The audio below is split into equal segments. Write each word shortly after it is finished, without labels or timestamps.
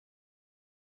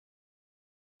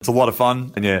It's a lot of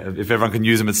fun. And yeah, if everyone can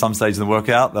use them at some stage in the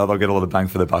workout, they'll get a lot of bang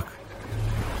for their buck.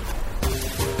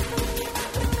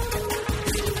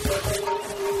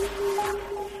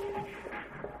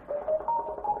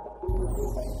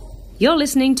 You're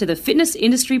listening to the Fitness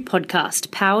Industry Podcast,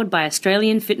 powered by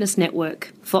Australian Fitness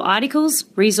Network. For articles,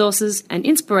 resources, and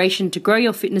inspiration to grow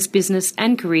your fitness business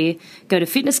and career, go to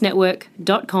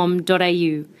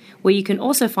fitnessnetwork.com.au, where you can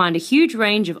also find a huge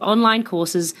range of online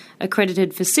courses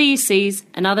accredited for CECs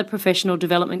and other professional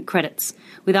development credits,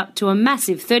 with up to a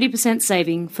massive 30%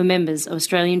 saving for members of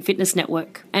Australian Fitness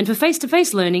Network. And for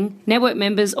face-to-face learning, network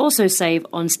members also save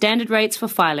on standard rates for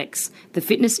FILEX, the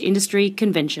Fitness Industry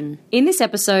Convention. In this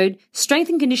episode, strength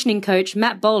and conditioning coach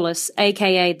Matt Boulous,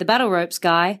 aka the Battle Ropes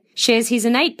Guy, shares his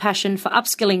innate passion for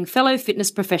upskilling fellow fitness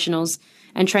professionals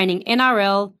and training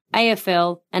NRL,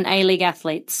 AFL and A-league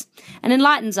athletes, and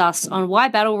enlightens us on why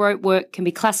battle rope work can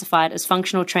be classified as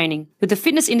functional training, with the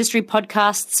Fitness Industry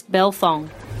Podcast's Bell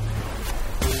Fong.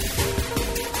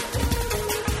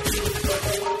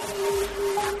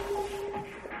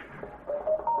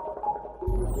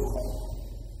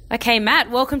 Okay,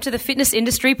 Matt, welcome to the Fitness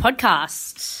Industry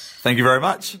Podcast. Thank you very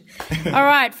much. All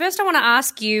right, first I want to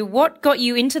ask you, what got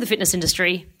you into the fitness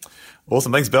industry?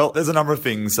 Awesome. Thanks, Belle. There's a number of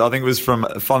things. I think it was from,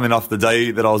 funnily enough, the day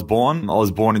that I was born. I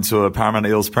was born into a Parramatta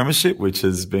Eels premiership, which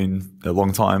has been a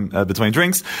long time between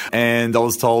drinks. And I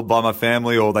was told by my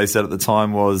family, or they said at the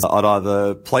time, was I'd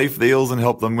either play for the Eels and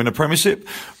help them win a premiership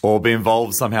or be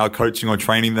involved somehow coaching or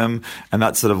training them. And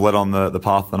that sort of led on the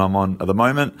path that I'm on at the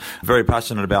moment. Very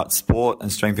passionate about sport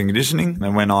and strength and conditioning.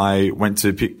 And when I went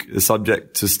to pick a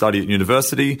subject to study at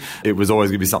university, it was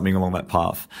always going to be something along that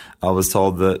path. I was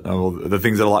told that the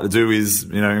things that I like to do is,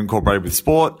 incorporated with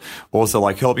sport, also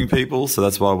like helping people. So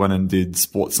that's why I went and did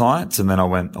sports science. And then I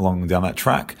went along down that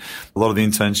track. A lot of the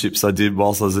internships I did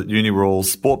whilst I was at uni were all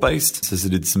sport-based. So I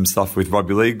did some stuff with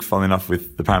rugby league, funnily enough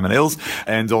with the Parramatta Eels,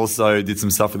 and also did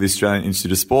some stuff with the Australian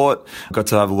Institute of Sport. Got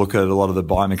to have a look at a lot of the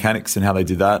biomechanics and how they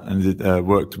did that, and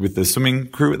worked with the swimming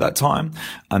crew at that time.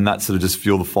 And that sort of just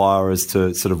fueled the fire as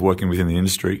to sort of working within the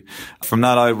industry. From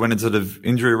that, I went into sort of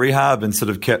injury rehab and sort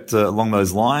of kept along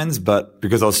those lines. But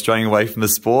because I was straying away from the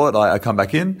sport, I come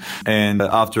back in. And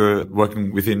after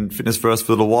working within Fitness First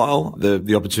for a little while,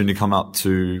 the opportunity come up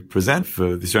to present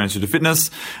for the Australian Institute of Fitness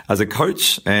as a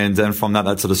coach. And then from that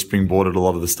sort of springboarded a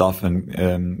lot of the stuff and,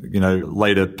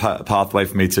 laid a pathway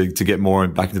for me to get more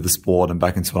back into the sport and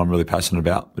back into what I'm really passionate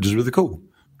about, which is really cool.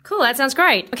 Cool. That sounds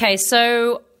great. Okay.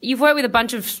 So you've worked with a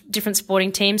bunch of different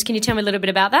sporting teams. Can you tell me a little bit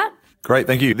about that? Great,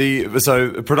 thank you.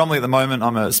 So predominantly at the moment,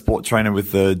 I'm a sport trainer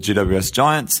with the GWS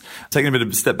Giants. Taking a bit of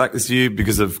a step back this year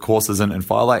because of courses and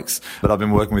FILEX, but I've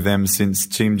been working with them since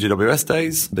Team GWS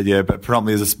days. But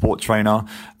predominantly as a sport trainer,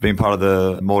 being part of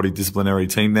the multidisciplinary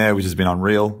team there, which has been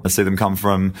unreal. I see them come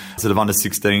from sort of under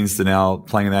 16s to now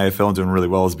playing in the AFL and doing really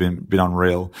well has been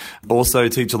unreal. Also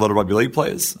teach a lot of rugby league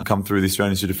players. I come through the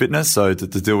Australian Institute of Fitness, so to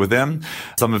deal with them.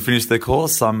 Some have finished their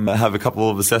course, some have a couple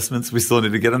of assessments we still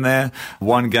need to get in there.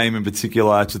 One game in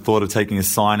particular, I actually thought of taking a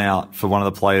sign out for one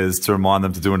of the players to remind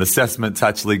them to do an assessment to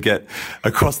actually get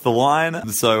across the line.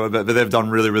 So, but they've done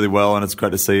really, really well, and it's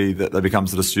great to see that they become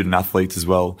sort of student athletes as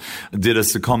well. I did a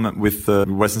secondment with the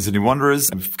Western Sydney Wanderers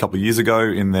a couple of years ago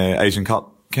in their Asian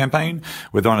Cup campaign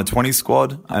with their under 20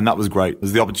 squad, and that was great. It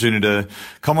was the opportunity to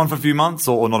come on for a few months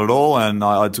or not at all, and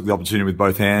I took the opportunity with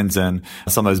both hands, and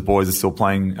some of those boys are still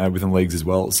playing within leagues as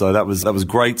well. So that was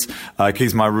great.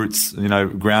 Keeps my roots,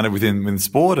 grounded within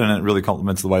sport, and it really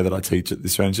complements the way that I teach at the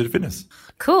Australian Institute of Fitness.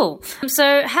 Cool.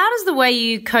 So how does the way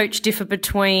you coach differ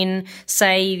between,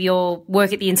 say, your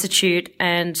work at the Institute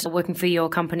and working for your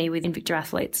company with Invicta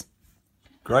athletes?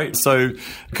 Great. So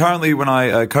currently when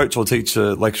I coach or teach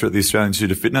a lecture at the Australian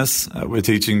Institute of Fitness, we're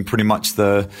teaching pretty much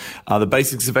the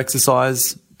basics of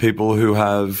exercise. People who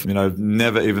have,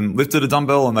 never even lifted a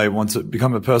dumbbell and they want to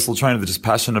become a personal trainer, they're just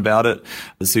passionate about it.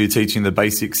 So you're teaching the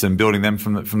basics and building them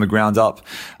from the ground up.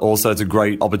 Also, it's a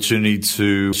great opportunity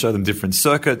to show them different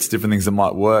circuits, different things that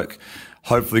might work.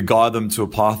 Hopefully guide them to a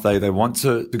path they want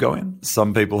to go in.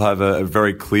 Some people have a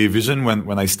very clear vision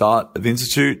when they start at the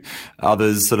Institute.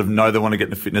 Others sort of know they want to get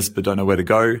into fitness but don't know where to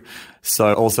go.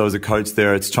 So also as a coach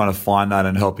there, it's trying to find that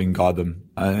and helping guide them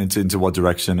into what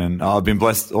direction. And I've been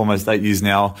blessed almost 8 years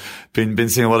now. Been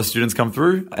seeing a lot of students come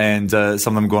through, and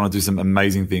some of them go on to do some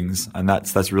amazing things, and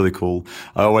that's really cool.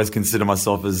 I always consider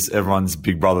myself as everyone's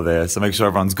big brother there. So make sure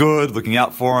everyone's good, looking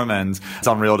out for them, and it's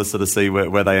unreal to sort of see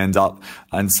where they end up.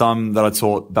 And some that I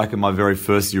taught back in my very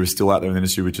first year are still out there in the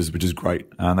industry, which is great.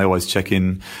 And they always check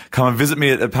in, come and visit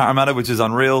me at Parramatta, which is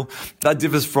unreal. That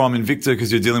differs from Invicta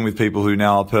because you're dealing with people who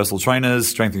now are personal trainers trainers,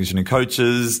 strength and conditioning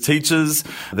coaches, teachers.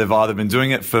 They've either been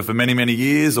doing it for many, many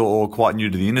years or quite new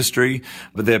to the industry,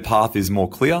 but their path is more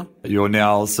clear. You're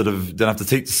now sort of don't have to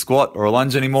teach a squat or a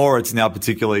lunge anymore. It's now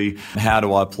particularly how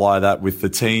do I apply that with the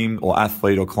team or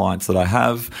athlete or clients that I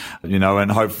have,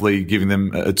 and hopefully giving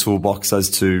them a toolbox as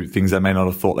to things they may not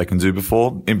have thought they can do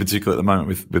before, in particular at the moment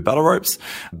with battle ropes.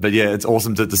 But yeah, it's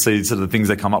awesome to see sort of the things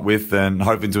they come up with and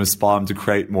hoping to inspire them to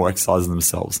create more exercises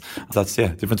themselves. So that's,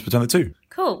 difference between the two.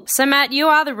 Cool. So Matt, you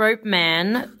are the rope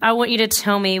man. I want you to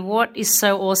tell me what is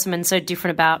so awesome and so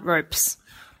different about ropes.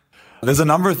 There's a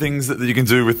number of things that you can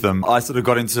do with them. I sort of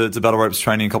got into battle ropes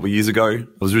training a couple of years ago. I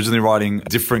was originally writing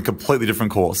a completely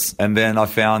different course. And then I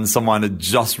found someone had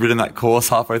just written that course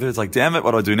halfway through. It's like, damn it,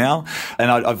 what do I do now?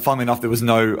 And funnily enough, there was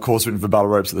no course written for battle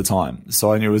ropes at the time.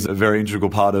 So I knew it was a very integral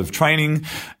part of training,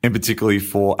 and particularly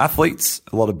for athletes.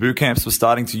 A lot of boot camps were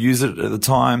starting to use it at the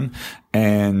time.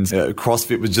 And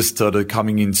CrossFit was just sort of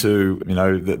coming into,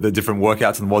 the different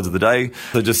workouts and the WODs of the day.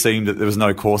 So it just seemed that there was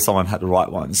no course, someone had to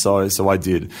write one. So I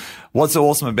did. What's so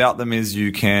awesome about them is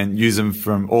you can use them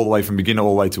from all the way from beginner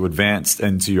all the way to advanced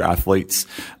and to your athletes.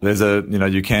 There's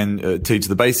you can teach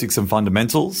the basics and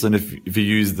fundamentals. And if you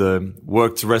use the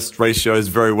work to rest ratios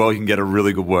very well, you can get a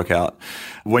really good workout.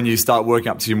 When you start working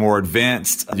up to your more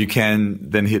advanced, you can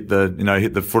then hit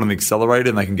the foot on the accelerator,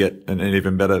 and they can get an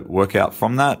even better workout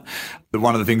from that. But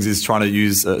one of the things is trying to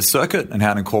use a circuit and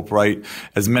how to incorporate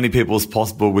as many people as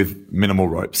possible with minimal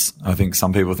ropes. I think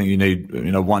some people think you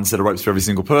need, one set of ropes for every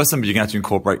single person, but you can actually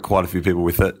incorporate quite a few people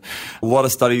with it. A lot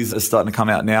of studies are starting to come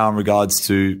out now in regards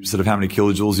to sort of how many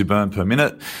kilojoules you burn per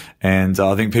minute. And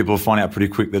I think people find out pretty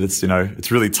quick that it's,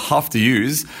 it's really tough to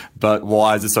use, but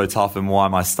why is it so tough and why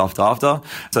am I stuffed after?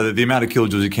 So that the amount of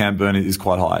kilojoules you can burn is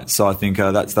quite high. So I think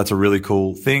that's a really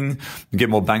cool thing. You get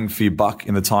more bang for your buck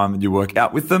in the time that you work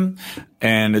out with them.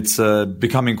 And it's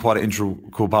becoming quite an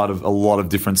integral part of a lot of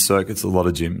different circuits, a lot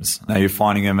of gyms. Now you're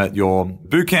finding them at your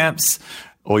boot camps,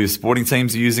 all your sporting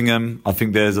teams are using them. I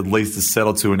think there's at least a set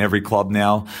or two in every club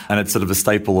now, and it's sort of a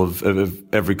staple of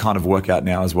every kind of workout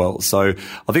now as well. So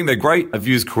I think they're great. If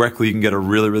used correctly, you can get a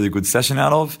really, really good session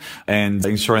out of, and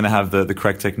ensuring they have the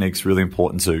correct techniques is really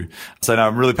important too. So no,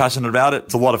 I'm really passionate about it.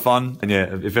 It's a lot of fun. And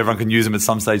yeah, if everyone can use them at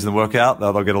some stage in the workout,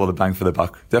 they'll get a lot of bang for their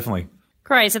buck. Definitely.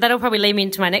 Great. So that'll probably lead me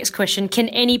into my next question. Can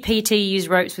any PT use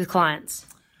ropes with clients?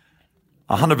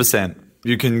 100%.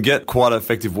 You can get quite an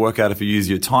effective workout if you use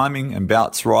your timing and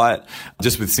bouts right,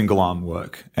 just with single arm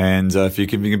work. And if you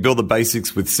can build the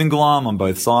basics with single arm on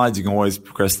both sides, you can always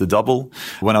progress the double.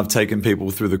 When I've taken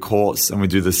people through the course and we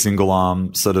do the single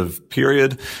arm sort of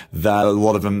period, that a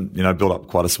lot of them, build up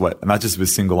quite a sweat. And that's just with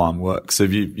single arm work. So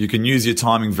if you can use your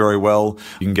timing very well,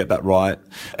 you can get that right.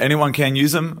 Anyone can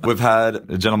use them. We've had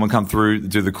a gentleman come through to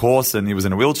do the course and he was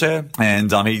in a wheelchair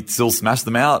and he still smashed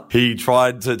them out. He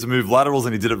tried to move laterals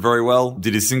and he did it very well.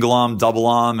 Did his single arm, double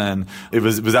arm, and it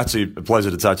was actually a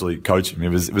pleasure to actually coach him. It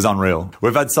was unreal.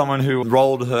 We've had someone who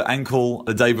rolled her ankle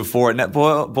the day before at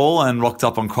netball and rocked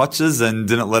up on crutches and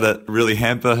didn't let it really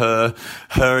hamper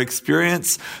her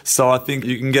experience. So I think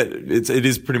you can it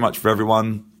is pretty much for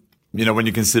everyone. When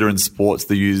you consider in sports,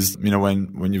 they use,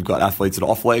 when you've got athletes that are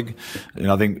off leg,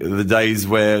 I think the days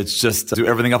where it's just do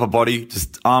everything upper body,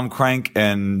 just arm crank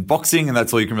and boxing, and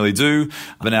that's all you can really do.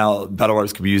 But now battle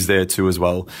ropes can be used there too as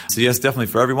well. So yes, definitely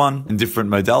for everyone in different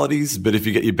modalities. But if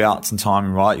you get your bouts and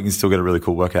timing right, you can still get a really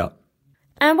cool workout.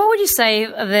 And what would you say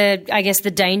are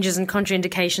the dangers and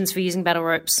contraindications for using battle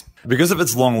ropes? Because of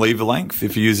its long lever length,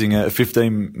 if you're using a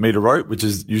 15-meter rope, which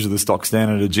is usually the stock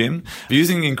standard at a gym, if you're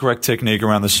using incorrect technique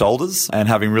around the shoulders and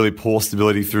having really poor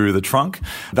stability through the trunk,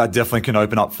 that definitely can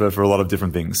open up for a lot of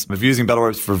different things. If you're using battle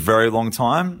ropes for a very long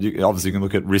time, you obviously can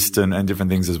look at wrist and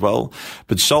different things as well.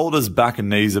 But shoulders, back, and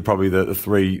knees are probably the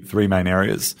three main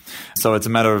areas. So it's a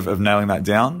matter of nailing that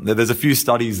down. There's a few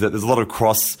studies that there's a lot of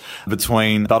cross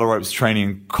between battle ropes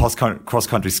training and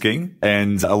cross-country skiing.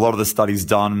 And a lot of the studies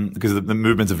done, because the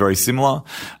movements are very similar.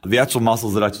 The actual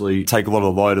muscles that actually take a lot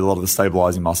of the load are a lot of the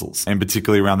stabilizing muscles, and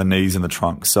particularly around the knees and the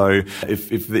trunk. So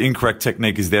if the incorrect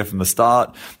technique is there from the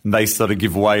start, they sort of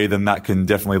give way, then that can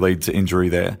definitely lead to injury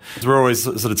there. So we're always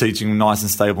sort of teaching nice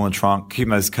and stable in the trunk,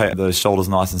 keeping the shoulders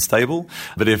nice and stable.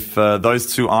 But if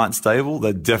those two aren't stable,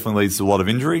 that definitely leads to a lot of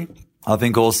injury. I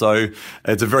think also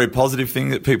it's a very positive thing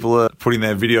that people are putting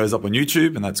their videos up on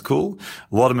YouTube, and that's cool.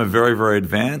 A lot of them are very, very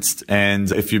advanced.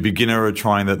 And if you're a beginner or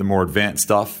trying the more advanced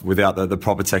stuff without the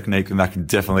proper technique, then that can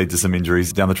definitely lead to some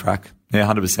injuries down the track.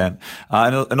 Yeah, 100%.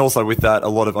 And also with that, a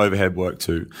lot of overhead work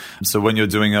too. So when you're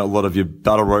doing a lot of your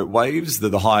battle rope waves,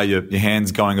 the higher your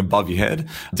hands going above your head,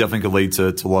 definitely could lead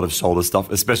to a lot of shoulder stuff,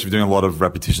 especially if you're doing a lot of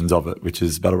repetitions of it, which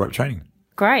is battle rope training.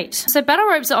 Great. So battle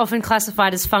ropes are often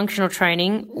classified as functional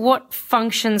training. What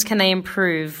functions can they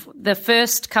improve? The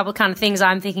first couple kind of things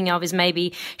I'm thinking of is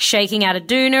maybe shaking out a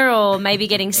doona or maybe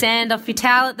getting sand off your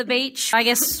towel at the beach. I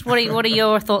guess, what are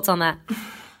your thoughts on that?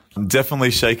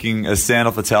 Definitely shaking a sand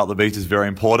off the towel at the beach is very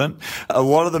important. A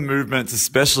lot of the movements,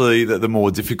 especially the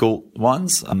more difficult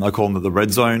ones, I call them the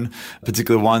red zone,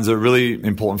 particular ones are really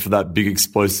important for that big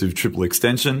explosive triple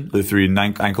extension through your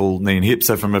ankle, knee and hip.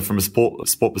 So from a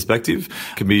sport perspective,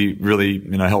 can be really,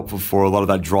 helpful for a lot of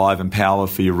that drive and power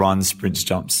for your runs, sprints,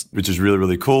 jumps, which is really,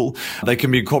 really cool. They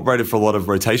can be incorporated for a lot of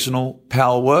rotational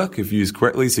power work if used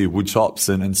correctly. So your wood chops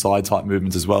and side type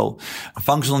movements as well.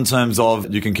 Functional in terms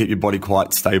of you can keep your body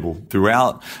quite stable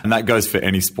throughout, and that goes for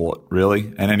any sport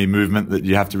really, and any movement that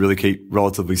you have to really keep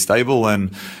relatively stable,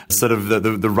 and sort of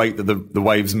the rate that the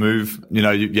waves move,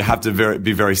 you have to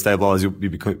be very stable, otherwise you'll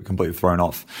be completely thrown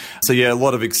off. So yeah, a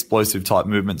lot of explosive type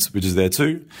movements, which is there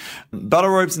too. Battle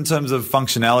ropes in terms of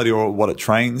functionality or what it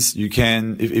trains, you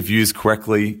can, if used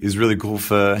correctly, is really cool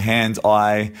for hand,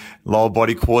 eye, lower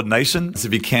body coordination. So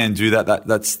if you can do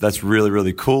that's really,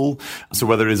 really cool. So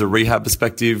whether it is a rehab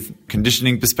perspective,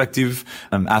 conditioning perspective,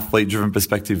 athlete-driven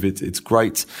perspective, it's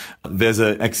great. There's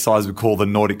an exercise we call the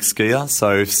Nordic skier.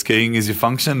 So if skiing is your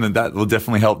function, then that will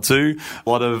definitely help too. A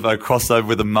lot of crossover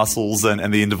with the muscles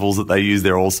and the intervals that they use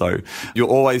there also.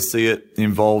 You'll always see it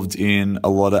involved in a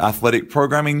lot of athletic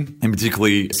programming, and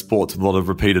particularly sports with a lot of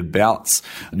repeated bouts,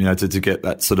 to get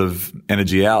that sort of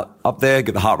energy up there,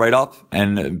 get the heart rate up.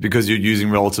 And because you're using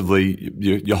relatively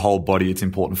your whole body, it's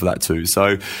important for that too.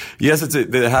 So yes,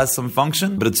 it has some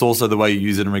function, but it's also the way you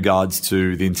use it in regards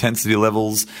to the intensity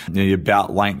levels, your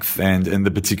bout length, and the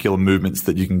particular movements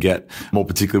that you can get, more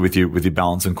particularly with your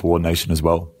balance and coordination as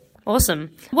well.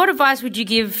 Awesome. What advice would you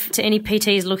give to any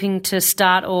PTs looking to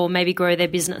start or maybe grow their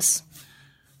business?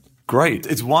 Great.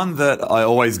 It's one that I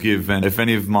always give, and if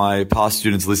any of my past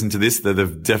students listen to this,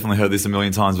 they've definitely heard this a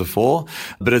million times before,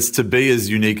 but it's to be as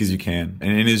unique as you can.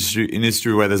 In an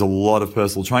industry where there's a lot of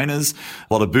personal trainers,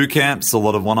 a lot of boot camps, a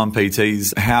lot of one-on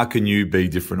PTs, how can you be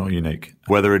different or unique?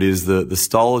 Whether it is the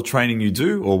style of training you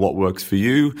do or what works for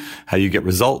you, how you get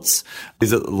results.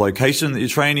 Is it the location that you're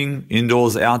training,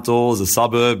 indoors, outdoors, a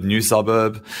suburb, new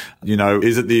suburb?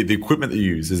 Is it the equipment that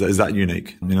you use? Is that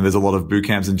unique? There's a lot of boot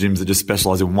camps and gyms that just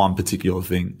specialize in one particular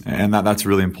thing, and that's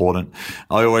really important.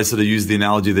 I always sort of use the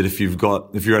analogy that if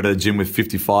you're at a gym with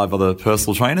 55 other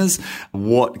personal trainers,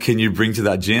 what can you bring to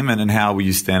that gym, and how will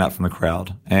you stand out from the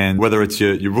crowd? And whether it's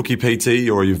your rookie PT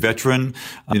or your veteran,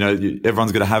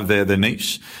 everyone's got to have their niche.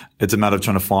 It's a matter of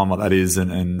trying to find what that is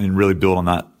and really build on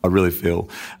that, I really feel.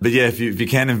 But yeah, if you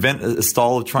can invent a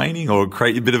style of training or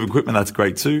create a bit of equipment, that's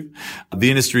great too. The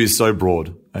industry is so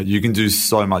broad. You can do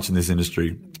so much in this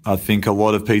industry. I think a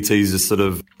lot of PTs just sort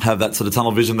of have that sort of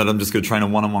tunnel vision that I'm just going to train a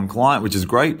one-on-one client, which is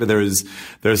great, but there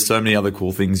are so many other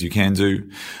cool things you can do.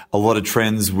 A lot of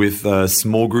trends with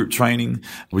small group training,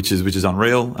 which is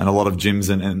unreal, and a lot of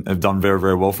gyms and have done very,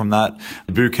 very well from that.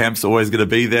 Boot camps are always going to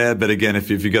be there, but again,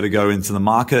 if you've got to go into the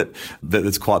market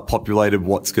that's quite populated,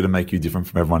 what's going to make you different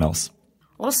from everyone else?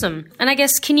 Awesome. And I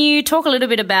guess, can you talk a little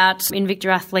bit about Invicta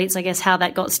Athletes, I guess, how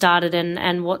that got started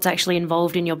and what's actually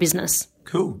involved in your business?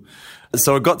 Cool.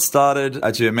 So it got started,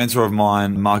 actually a mentor of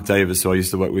mine, Mark Davis, who I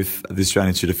used to work with at the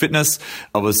Australian Institute of Fitness.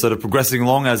 I was sort of progressing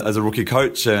along as a rookie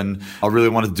coach, and I really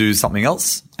wanted to do something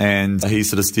else. And he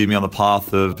sort of steered me on the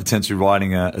path of potentially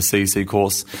writing a CEC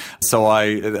course. So I,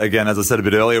 again, as I said a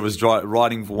bit earlier, was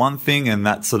writing for one thing, and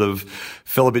that sort of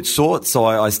fell a bit short. So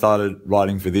I started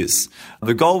writing for this.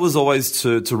 The goal was always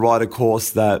to write a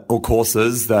courses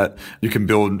that you can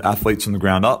build athletes from the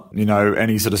ground up.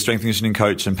 Any sort of strength and conditioning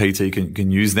coach and PT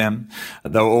can use them.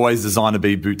 They were always designed to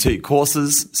be boutique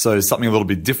courses, so something a little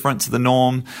bit different to the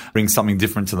norm, bring something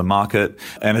different to the market,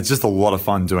 and it's just a lot of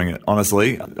fun doing it,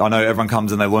 honestly. I know everyone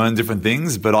comes and they learn different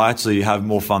things, but I actually have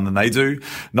more fun than they do,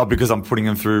 not because I'm putting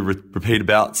them through repeat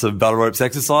bouts of battle ropes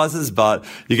exercises, but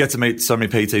you get to meet so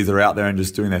many PTs that are out there and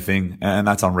just doing their thing, and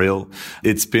that's unreal.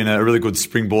 It's been a really good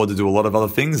springboard to do a lot of other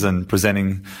things, and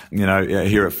presenting,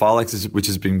 here at Filex, which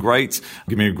has been great,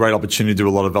 give me a great opportunity to do a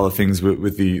lot of other things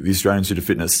with the Australian Institute of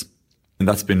Fitness. And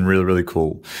that's been really, really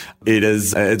cool.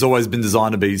 It's always been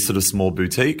designed to be sort of small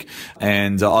boutique.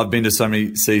 And I've been to so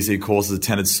many CEC courses,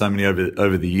 attended so many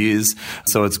over the years.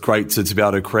 So it's great to be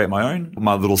able to create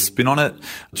my little spin on it,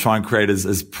 try and create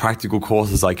as practical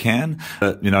course as I can.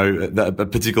 But, that a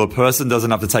particular person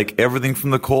doesn't have to take everything from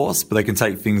the course, but they can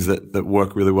take things that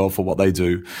work really well for what they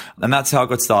do. And that's how it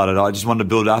got started. I just wanted to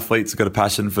build athletes, got a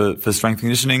passion for strength and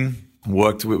conditioning.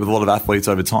 Worked with a lot of athletes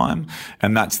over time,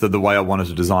 and that's the way I wanted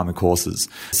to design the courses.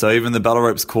 So even the battle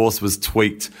ropes course was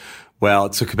tweaked Well,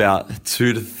 it took about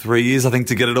 2 to 3 years, I think,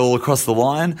 to get it all across the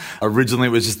line. Originally,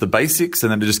 it was just the basics,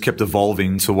 and then it just kept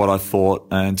evolving to what I thought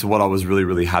and to what I was really,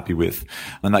 really happy with.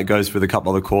 And that goes with a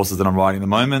couple other courses that I'm writing at the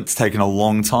moment. It's taken a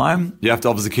long time. You have to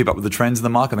obviously keep up with the trends in the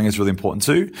market. I think it's really important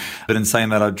too. But in saying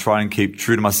that, I'd try and keep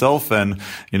true to myself. And,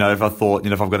 if I thought,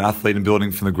 if I've got an athlete and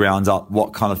building from the ground up,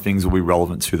 what kind of things will be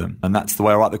relevant to them? And that's the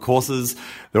way I write the courses.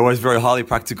 They're always very highly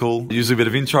practical. Usually a bit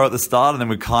of intro at the start, and then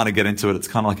we kind of get into it. It's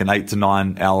kind of like an 8 to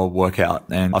 9 hour workout.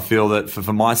 And I feel that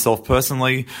for myself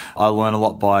personally, I learn a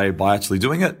lot by actually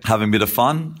doing it, having a bit of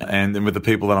fun, and then with the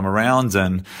people that I'm around,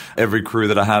 and every crew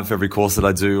that I have, every course that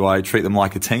I do, I treat them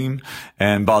like a team.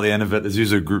 And by the end of it, there's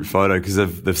usually a group photo because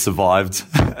they've survived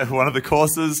one of the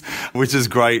courses, which is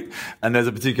great. And there's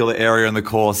a particular area in the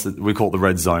course that we call the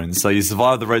red zone. So you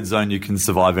survive the red zone, you can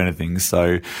survive anything.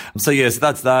 So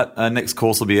that's that. Next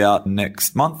course will be out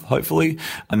next month, hopefully.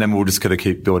 And then we'll just kind of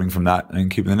keep building from that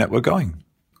and keeping the network going.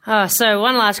 So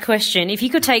one last question. If you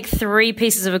could take 3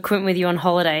 pieces of equipment with you on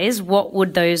holidays, what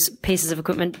would those pieces of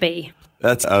equipment be?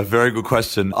 That's a very good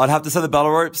question. I'd have to say the battle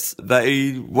ropes.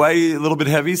 They weigh a little bit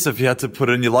heavy, so if you had to put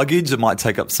it in your luggage, it might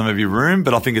take up some of your room,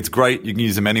 but I think it's great. You can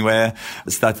use them anywhere.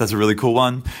 That's a really cool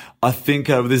one. I think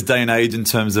with this day and age, in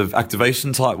terms of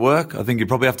activation type work, I think you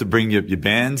probably have to bring your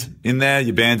band in there,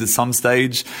 your bands at some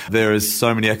stage. There is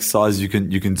so many exercises you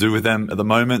can do with them at the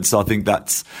moment, so I think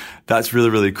that's really,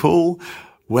 really cool.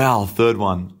 Wow, third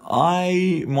one.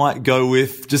 I might go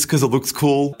with, just because it looks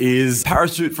cool, is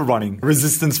parachute for running,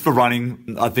 resistance for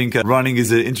running. I think running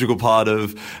is an integral part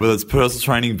of whether it's personal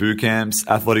training, boot camps,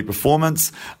 athletic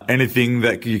performance, anything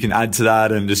that you can add to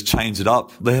that and just change it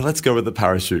up. Let's go with the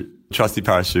parachute. Trusty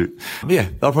parachute. Yeah,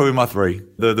 that'll probably be my 3.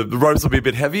 The ropes will be a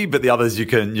bit heavy, but the others you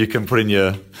can put in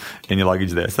your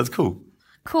luggage there. So that's cool.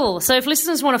 Cool. So if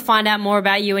listeners want to find out more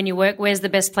about you and your work, where's the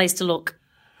best place to look?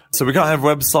 So we currently have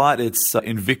a website. It's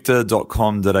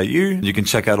invicta.com.au. You can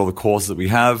check out all the courses that we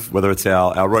have, whether it's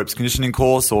our ropes conditioning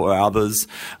course or others.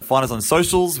 Find us on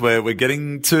socials, where we're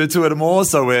getting to it more.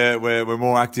 So we're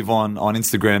more active on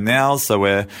Instagram now. So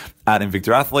we're at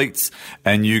Invicta Athletes,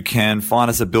 and you can find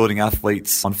us at Building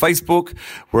Athletes on Facebook.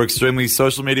 We're extremely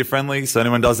social media friendly. So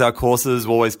anyone does our courses,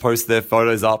 we'll always post their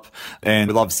photos up, and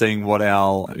we love seeing what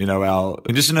our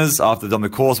conditioners, after they've done the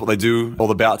course, what they do, all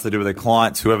the bouts they do with their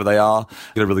clients, whoever they are,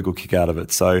 get a really good kick out of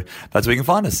it. So that's where you can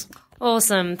find us.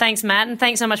 Awesome. Thanks, Matt. And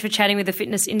thanks so much for chatting with the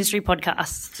Fitness Industry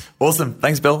Podcast. Awesome.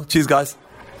 Thanks, Bill. Cheers, guys.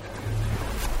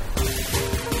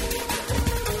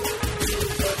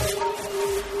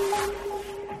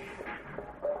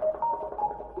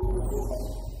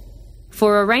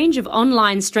 For a range of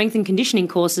online strength and conditioning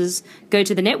courses, go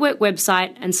to the network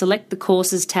website and select the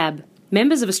Courses tab.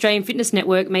 Members of Australian Fitness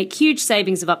Network make huge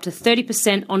savings of up to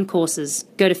 30% on courses.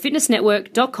 Go to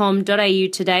fitnessnetwork.com.au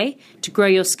today to grow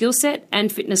your skill set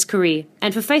and fitness career.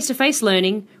 And for face-to-face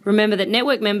learning, remember that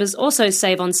network members also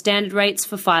save on standard rates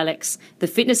for FILEX, the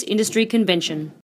Fitness Industry Convention.